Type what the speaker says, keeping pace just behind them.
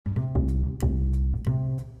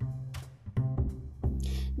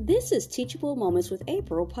This is Teachable Moments with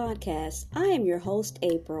April podcast. I am your host,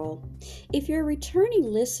 April. If you're a returning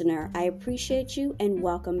listener, I appreciate you and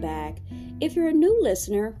welcome back. If you're a new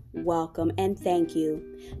listener, welcome and thank you.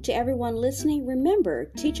 To everyone listening, remember,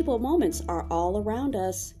 teachable moments are all around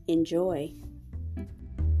us. Enjoy.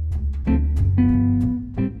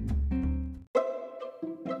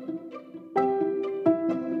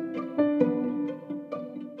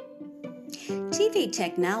 TV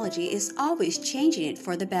technology is always changing it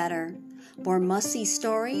for the better. More must-see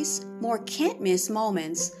stories, more can't-miss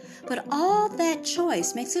moments, but all that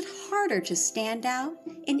choice makes it harder to stand out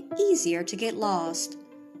and easier to get lost.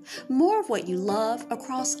 More of what you love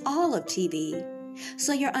across all of TV,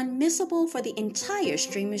 so you're unmissable for the entire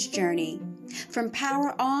streamer's journey. From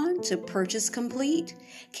power on to purchase complete,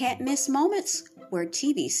 can't miss moments where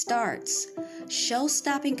TV starts,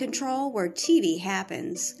 show-stopping control where TV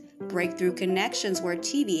happens, breakthrough connections where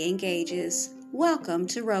TV engages. Welcome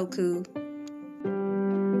to Roku.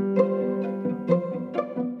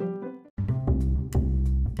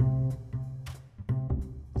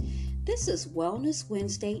 This is Wellness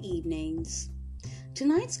Wednesday evenings.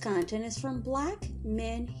 Tonight's content is from Black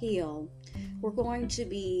Men Heal. We're going to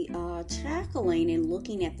be tackling and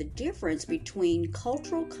looking at the difference between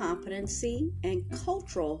cultural competency and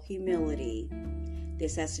cultural humility.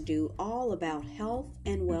 This has to do all about health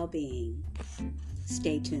and well-being.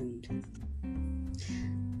 Stay tuned.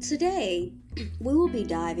 Today, we will be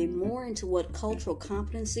diving more into what cultural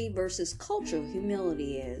competency versus cultural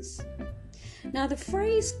humility is. Now, the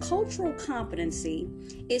phrase cultural competency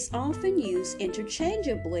is often used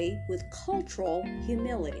interchangeably with cultural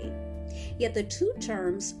humility, yet the two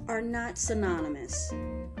terms are not synonymous.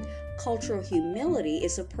 Cultural humility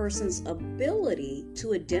is a person's ability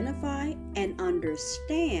to identify and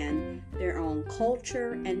understand their own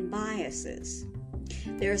culture and biases.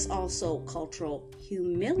 There's also cultural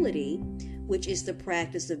humility, which is the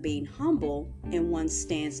practice of being humble in one's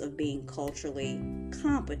stance of being culturally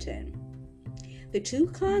competent. The two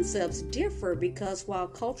concepts differ because while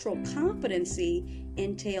cultural competency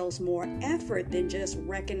entails more effort than just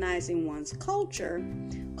recognizing one's culture,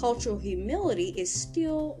 cultural humility is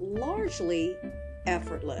still largely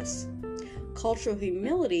effortless. Cultural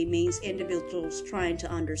humility means individuals trying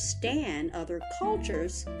to understand other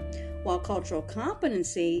cultures, while cultural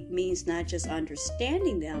competency means not just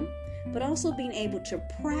understanding them, but also being able to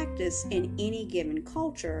practice in any given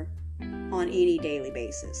culture on any daily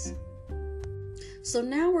basis. So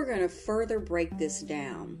now we're going to further break this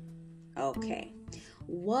down. Okay.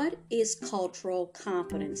 What is cultural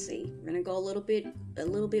competency? We're going to go a little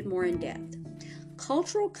bit more in depth.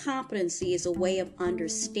 Cultural competency is a way of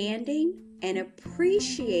understanding and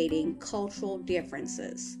appreciating cultural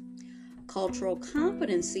differences. Cultural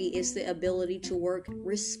competency is the ability to work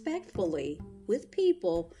respectfully with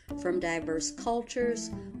people from diverse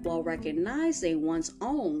cultures while recognizing one's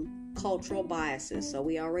own cultural biases. So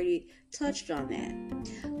we already touched on that.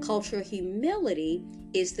 Cultural humility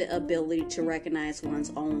is the ability to recognize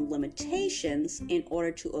one's own limitations in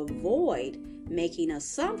order to avoid making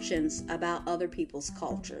assumptions about other people's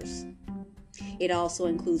cultures. It also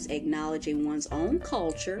includes acknowledging one's own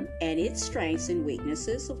culture and its strengths and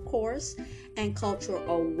weaknesses, of course, and cultural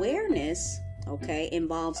awareness,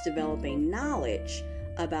 involves developing knowledge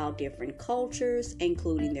about different cultures,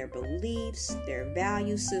 including their beliefs, their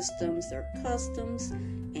value systems, their customs,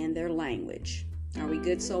 and their language. Are we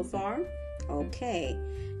good so far? Okay.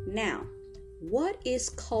 Now, what is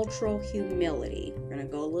cultural humility? We're going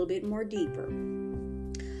to go a little bit more deeper.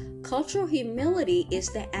 Cultural humility is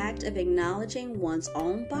the act of acknowledging one's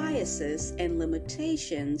own biases and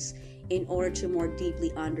limitations in order to more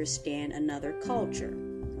deeply understand another culture.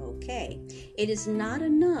 Okay. It is not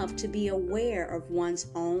enough to be aware of one's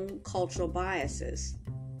own cultural biases.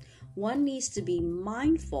 One needs to be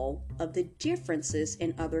mindful of the differences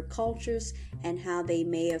in other cultures and how they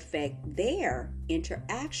may affect their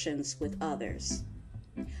interactions with others.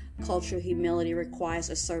 Cultural humility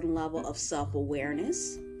requires a certain level of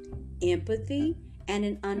self-awareness, empathy, and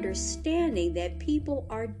an understanding that people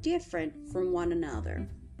are different from one another.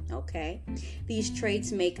 Okay? These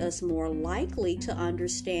traits make us more likely to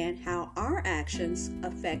understand how our actions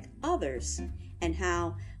affect others and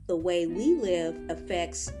how the way we live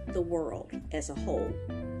affects the world as a whole.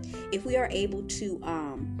 If we are unable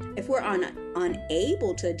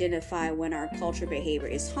to identify when our cultural behavior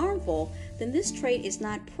is harmful, then this trait is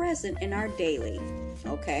not present in our daily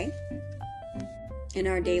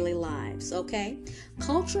lives.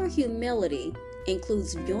 Cultural humility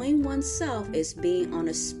includes viewing oneself as being on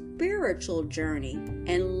a spiritual journey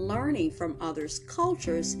and learning from others'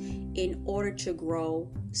 cultures in order to grow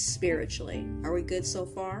spiritually. Are we good so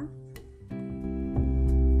far?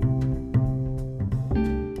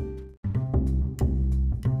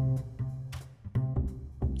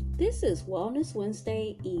 This is Wellness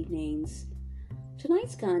Wednesday Evenings.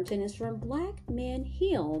 Tonight's content is from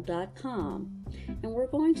blackmenheal.com, and we're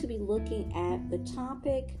going to be looking at the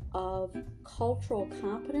topic of cultural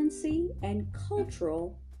competency and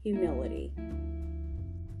cultural humility.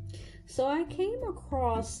 So I came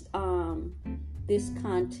across this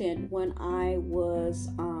content when I was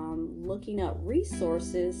looking up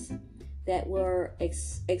resources that were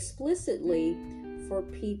explicitly for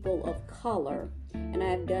people of color. And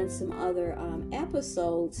I've done some other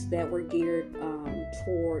episodes that were geared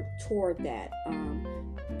toward that,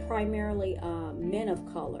 primarily men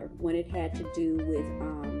of color, when it had to do with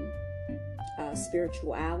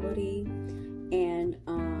spirituality and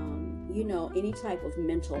any type of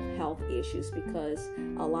mental health issues, because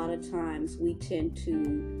a lot of times we tend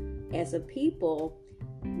to, as a people,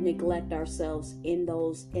 neglect ourselves in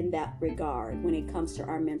that regard when it comes to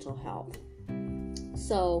our mental health.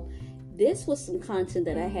 So this was some content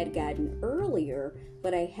that I had gotten earlier,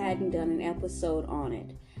 but I hadn't done an episode on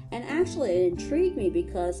it. And actually it intrigued me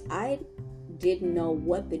because I didn't know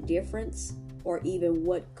what the difference or even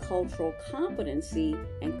what cultural competency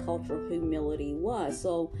and cultural humility was.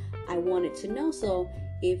 So I wanted to know. So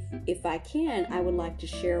if I can, I would like to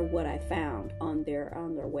share what I found on their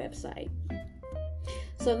website.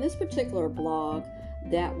 So in this particular blog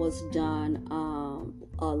that was done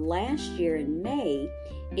last year in May,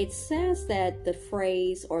 it says that the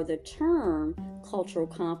phrase or the term cultural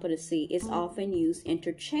competency is often used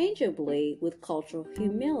interchangeably with cultural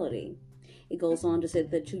humility. It goes on to say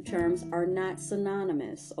the two terms are not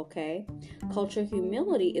synonymous, okay? Cultural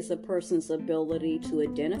humility is a person's ability to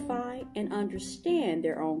identify and understand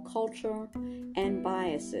their own culture and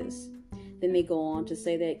biases. Then they go on to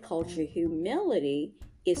say that cultural humility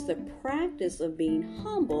is the practice of being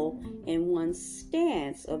humble in one's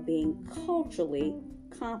stance of being culturally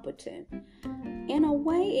competent. In a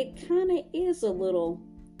way, it kind of is a little,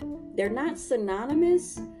 they're not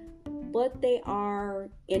synonymous, but they are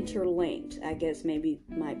interlinked, I guess maybe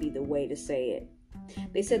might be the way to say it.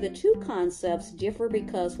 They said the two concepts differ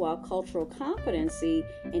because while cultural competency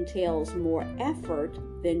entails more effort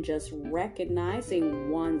than just recognizing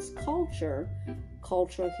one's culture,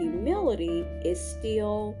 cultural humility is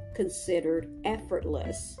still considered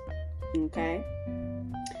effortless. Okay?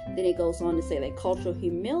 Then it goes on to say that cultural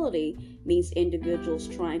humility means individuals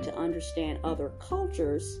trying to understand other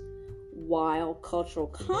cultures, while cultural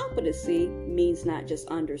competency means not just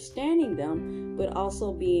understanding them, but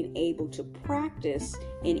also being able to practice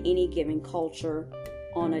in any given culture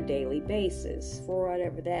on a daily basis, for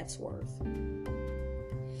whatever that's worth.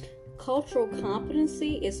 Cultural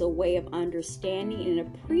competency is a way of understanding and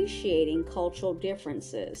appreciating cultural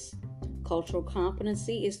differences. Cultural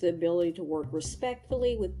competency is the ability to work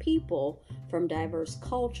respectfully with people from diverse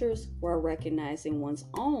cultures while recognizing one's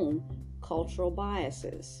own cultural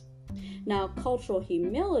biases. Now, cultural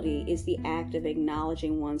humility is the act of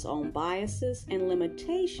acknowledging one's own biases and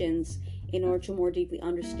limitations in order to more deeply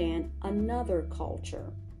understand another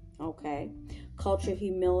culture. Okay? Cultural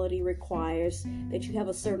humility requires that you have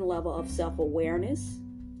a certain level of self-awareness,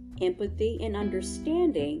 empathy, and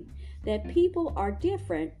understanding that people are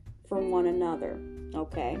different from one another.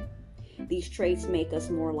 Okay? These traits make us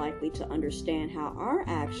more likely to understand how our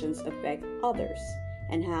actions affect others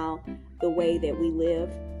and how the way that we live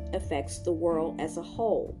affects the world as a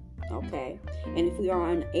whole. Okay? And if we are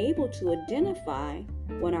unable to identify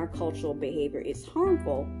when our cultural behavior is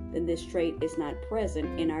harmful, then this trait is not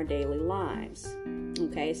present in our daily lives.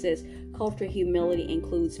 Okay? It says cultural humility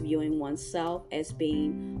includes viewing oneself as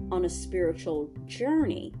being on a spiritual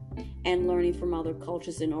journey and learning from other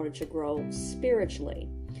cultures in order to grow spiritually.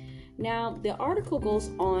 Now, the article goes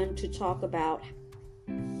on to talk about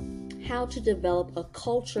how to develop a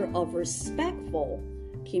culture of respectful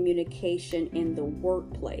communication in the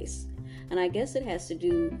workplace. And I guess it has to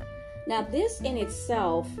do, now this in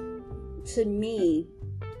itself, to me,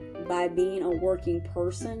 by being a working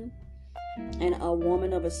person and a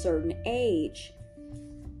woman of a certain age,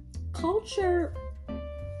 cultural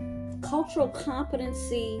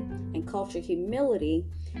competency and cultural humility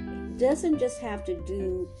doesn't just have to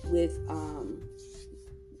do with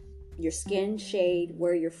your skin shade,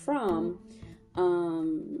 where you're from,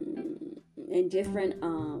 and different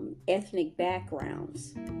ethnic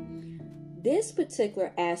backgrounds. This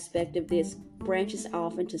particular aspect of this branches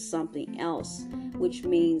off into something else, which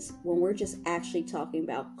means when we're just actually talking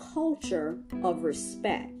about culture of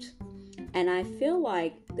respect. And I feel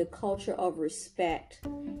like the culture of respect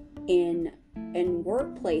in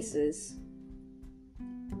workplaces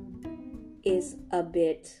is a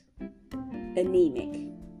bit anemic.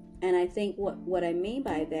 And I think what I mean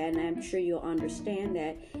by that, and I'm sure you'll understand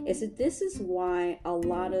that, is that this is why a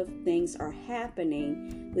lot of things are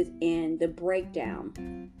happening within the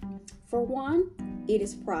breakdown. For one, it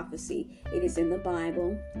is prophecy. It is in the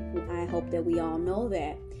Bible. I hope that we all know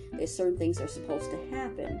that certain things are supposed to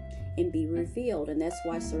happen and be revealed, and that's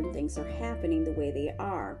why certain things are happening the way they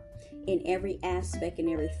are in every aspect and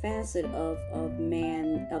every facet of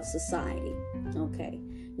society. Okay.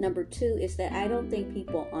 Number two is that I don't think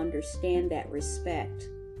people understand that respect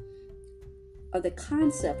or the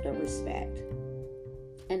concept of respect.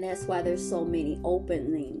 And that's why there's so many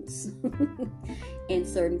openings in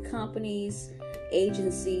certain companies,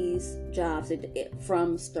 agencies, jobs,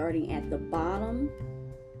 from starting at the bottom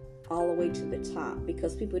all the way to the top,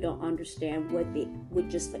 because people don't understand what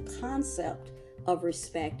just the concept of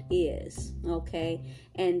respect is. Okay.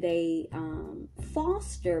 And they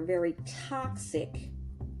foster very toxic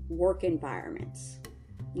work environments,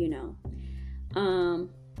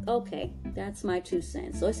 Okay, that's my 2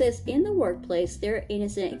 cents. So it says, in the workplace, there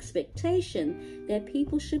is an expectation that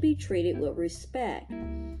people should be treated with respect.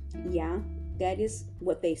 Yeah, that is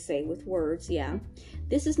what they say with words, yeah.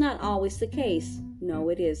 This is not always the case. No,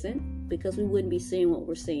 it isn't, because we wouldn't be seeing what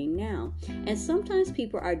we're seeing now. And sometimes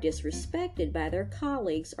people are disrespected by their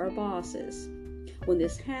colleagues or bosses. When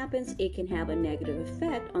this happens, it can have a negative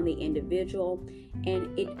effect on the individual,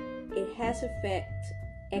 and it has effect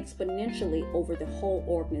exponentially over the whole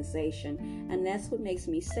organization. And that's what makes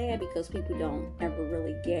me sad, because people don't ever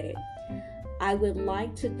really get it. I would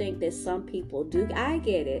like to think that some people do. I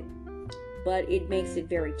get it, but it makes it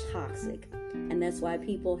very toxic. And that's why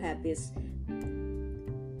people have this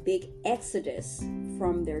big exodus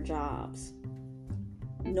from their jobs.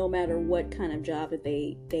 No matter what kind of job that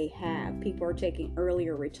they have, people are taking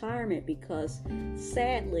earlier retirement because,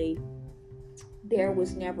 sadly, there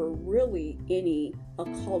was never really a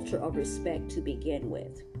culture of respect to begin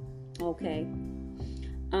with. Okay.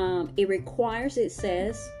 It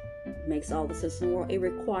says, makes all the sense in the world, it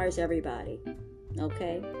requires everybody.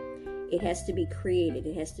 Okay. It has to be created.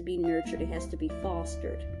 It has to be nurtured. It has to be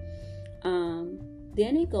fostered.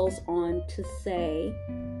 Then it goes on to say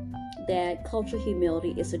that cultural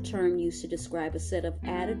humility is a term used to describe a set of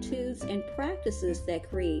attitudes and practices that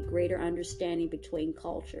create greater understanding between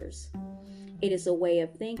cultures. It is a way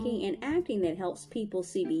of thinking and acting that helps people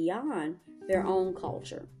see beyond their own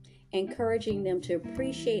culture, encouraging them to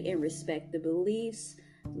appreciate and respect the beliefs,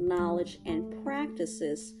 knowledge, and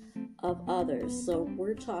practices of others. So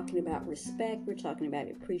we're talking about respect, we're talking about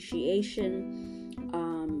appreciation,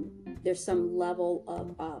 there's some level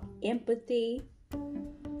of empathy.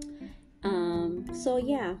 So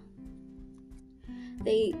yeah,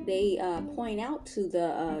 they point out to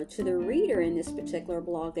the reader in this particular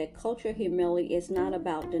blog that cultural humility is not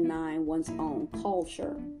about denying one's own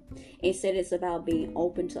culture. Instead, it's about being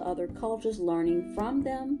open to other cultures, learning from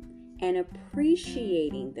them, and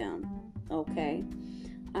appreciating them. Okay,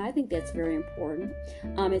 I think that's very important.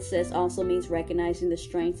 It says also means recognizing the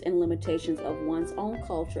strengths and limitations of one's own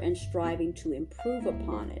culture and striving to improve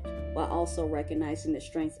upon it, while also recognizing the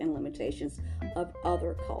strengths and limitations of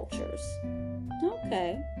other cultures.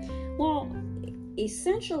 Okay, well,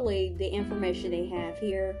 essentially the information they have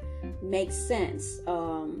here makes sense,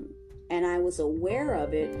 and I was aware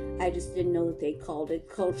of it. I just didn't know that they called it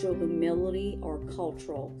cultural humility or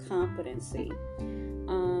cultural competency.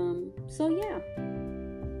 So yeah.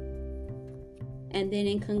 And then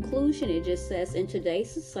in conclusion, it just says, in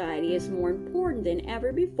today's society, it's more important than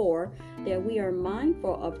ever before that we are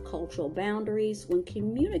mindful of cultural boundaries when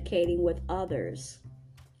communicating with others.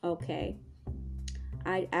 Okay.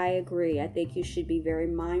 I agree. I think you should be very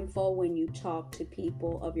mindful when you talk to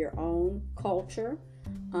people of your own culture.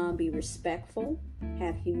 Be respectful,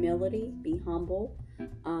 have humility, be humble.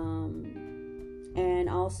 And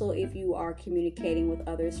also, if you are communicating with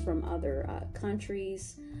others from other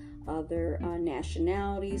countries, other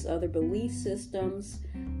nationalities, other belief systems,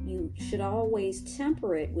 you should always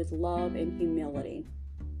temper it with love and humility.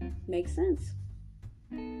 Makes sense?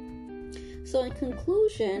 So in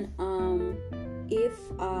conclusion, if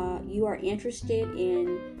you are interested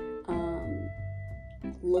in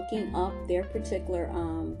looking up their particular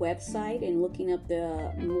website and looking up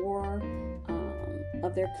the more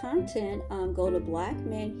of their content, go to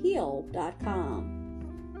blackmenheal.com.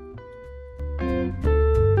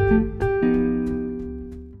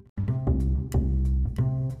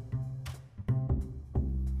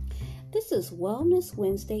 is Wellness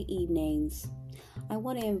Wednesday evenings. I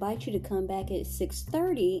want to invite you to come back at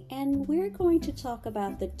 6:30, and we're going to talk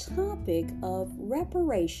about the topic of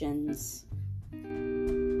reparations.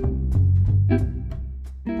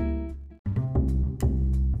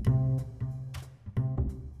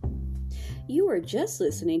 You are just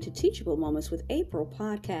listening to Teachable Moments with April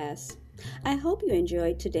podcast. I hope you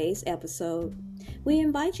enjoyed today's episode. We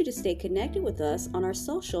invite you to stay connected with us on our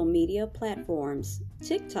social media platforms,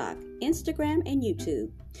 TikTok, Instagram, and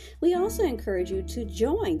YouTube. We also encourage you to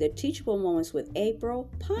join the Teachable Moments with April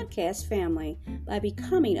podcast family by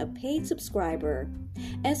becoming a paid subscriber.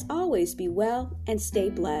 As always, be well and stay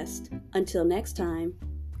blessed. Until next time.